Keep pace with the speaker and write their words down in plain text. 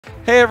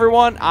Hey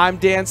everyone, I'm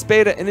Dan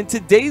Spada, and in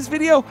today's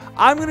video,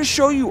 I'm going to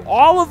show you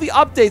all of the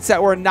updates that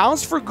were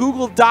announced for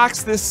Google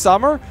Docs this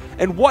summer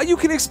and what you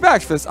can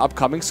expect for this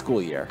upcoming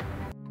school year.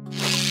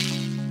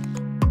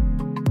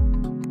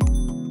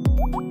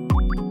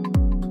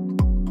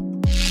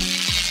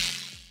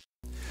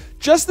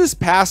 Just this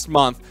past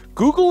month,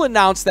 Google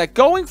announced that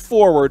going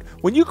forward,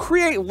 when you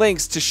create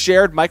links to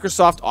shared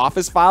Microsoft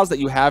Office files that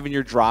you have in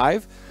your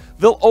Drive,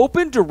 they'll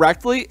open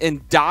directly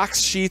in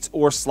Docs, Sheets,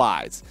 or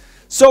Slides.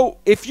 So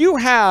if you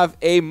have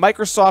a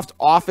Microsoft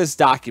Office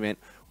document,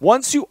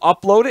 once you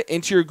upload it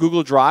into your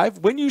Google Drive,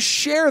 when you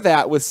share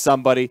that with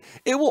somebody,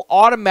 it will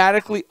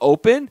automatically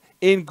open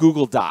in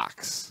Google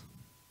Docs.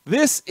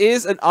 This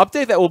is an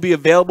update that will be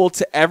available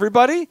to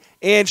everybody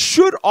and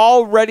should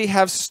already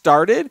have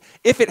started.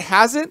 If it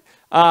hasn't,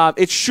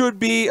 it should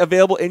be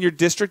available in your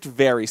district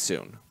very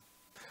soon.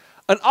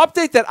 An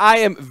update that I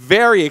am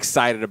very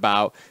excited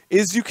about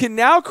is you can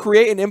now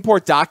create and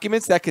import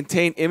documents that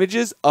contain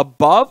images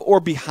above or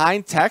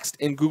behind text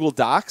in Google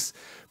Docs.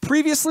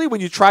 Previously,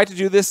 when you tried to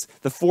do this,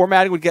 the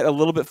formatting would get a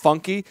little bit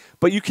funky,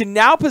 but you can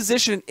now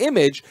position an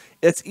image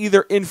that's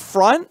either in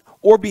front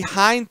or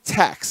behind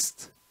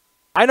text.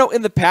 I know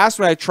in the past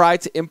when I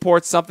tried to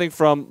import something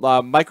from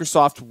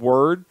Microsoft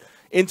Word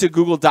into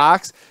Google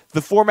Docs,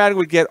 the formatting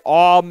would get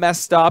all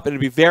messed up and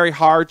it'd be very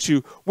hard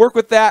to work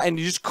with that, and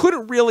you just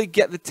couldn't really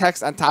get the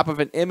text on top of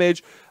an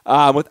image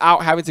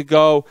without having to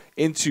go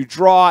into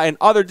Draw and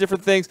other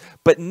different things.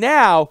 But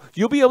now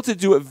you'll be able to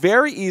do it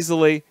very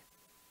easily.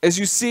 As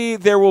you see,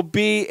 there will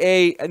be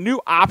a new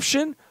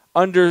option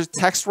under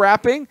text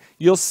wrapping.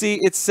 You'll see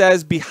it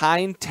says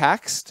behind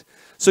text.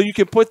 So you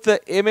can put the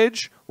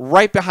image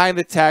right behind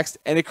the text,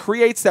 and it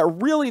creates that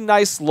really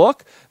nice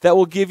look that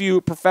will give you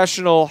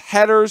professional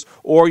headers,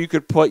 or you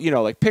could put,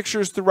 like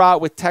pictures throughout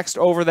with text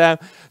over them.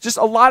 Just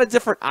a lot of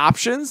different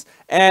options,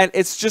 and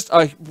it's just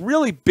a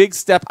really big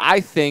step, I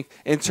think,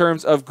 in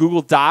terms of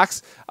Google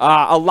Docs,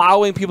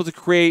 allowing people to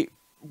create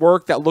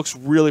work that looks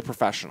really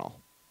professional.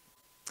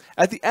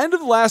 At the end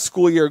of the last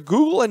school year,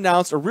 Google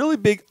announced a really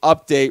big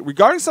update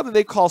regarding something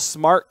they call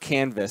Smart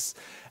Canvas.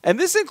 And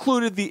this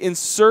included the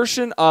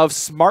insertion of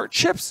smart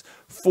chips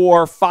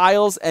for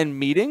files and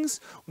meetings,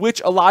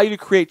 which allow you to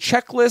create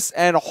checklists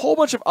and a whole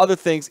bunch of other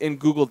things in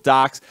Google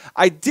Docs.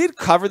 I did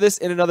cover this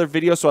in another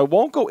video, so I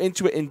won't go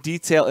into it in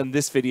detail in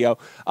this video.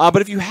 But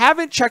if you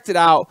haven't checked it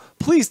out,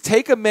 please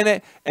take a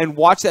minute and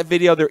watch that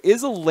video. There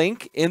is a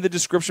link in the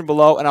description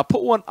below, and I'll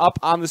put one up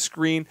on the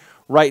screen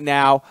right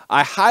now.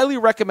 I highly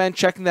recommend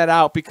checking that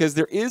out because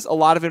there is a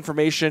lot of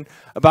information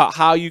about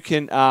how you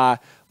can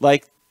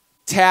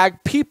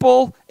tag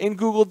people in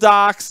Google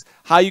Docs,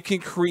 how you can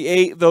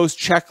create those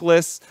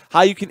checklists,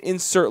 how you can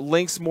insert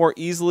links more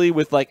easily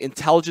with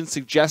intelligent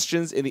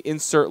suggestions in the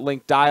insert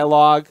link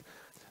dialog.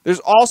 There's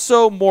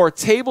also more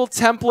table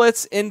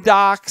templates in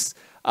Docs.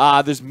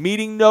 There's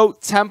meeting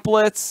note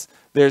templates.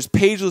 There's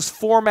pageless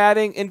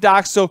formatting in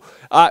Docs. So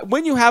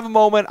when you have a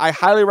moment, I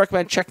highly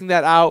recommend checking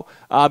that out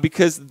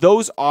because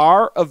those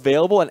are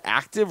available and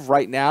active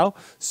right now.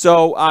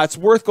 So it's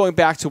worth going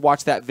back to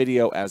watch that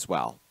video as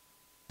well.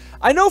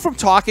 I know from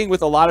talking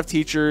with a lot of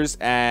teachers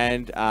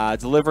and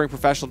delivering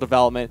professional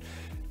development,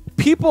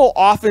 people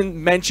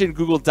often mention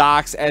Google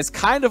Docs as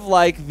kind of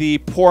like the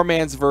poor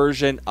man's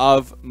version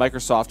of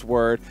Microsoft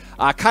Word.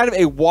 Kind of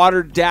a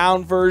watered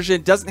down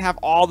version, doesn't have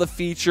all the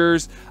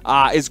features,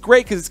 is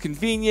great because it's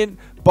convenient,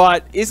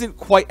 but isn't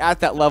quite at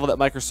that level that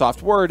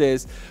Microsoft Word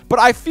is. But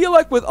I feel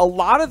like with a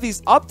lot of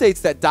these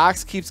updates that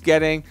Docs keeps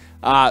getting,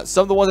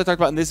 some of the ones I talked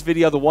about in this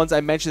video, the ones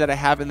I mentioned that I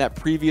have in that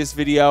previous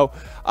video,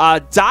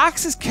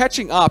 Docs is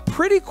catching up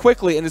pretty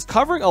quickly and is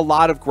covering a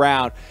lot of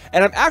ground.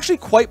 And I'm actually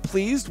quite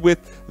pleased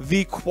with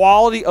the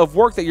quality of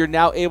work that you're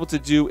now able to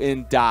do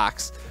in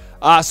Docs.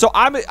 So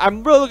I'm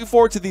really looking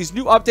forward to these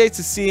new updates,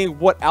 to seeing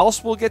what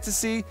else we'll get to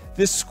see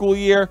this school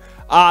year.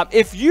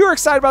 If you're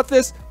excited about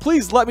this,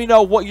 please let me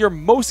know what you're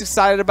most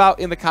excited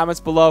about in the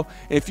comments below.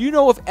 And if you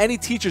know of any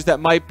teachers that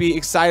might be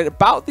excited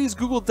about these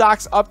Google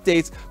Docs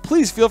updates,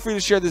 please feel free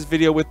to share this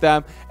video with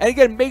them. And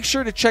again, make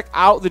sure to check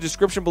out the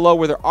description below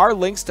where there are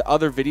links to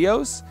other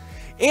videos.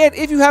 And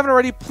if you haven't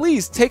already,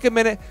 please take a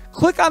minute,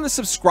 click on the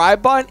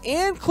subscribe button,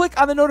 and click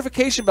on the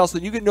notification bell so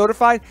that you get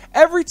notified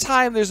every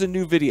time there's a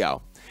new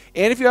video.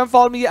 And if you haven't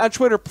followed me yet on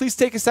Twitter, please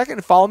take a second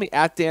and follow me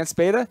at Dan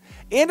Spada,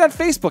 and on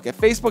Facebook at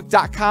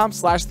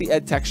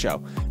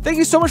facebook.com/theedtechshow. Thank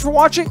you so much for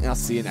watching, and I'll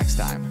see you next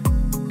time.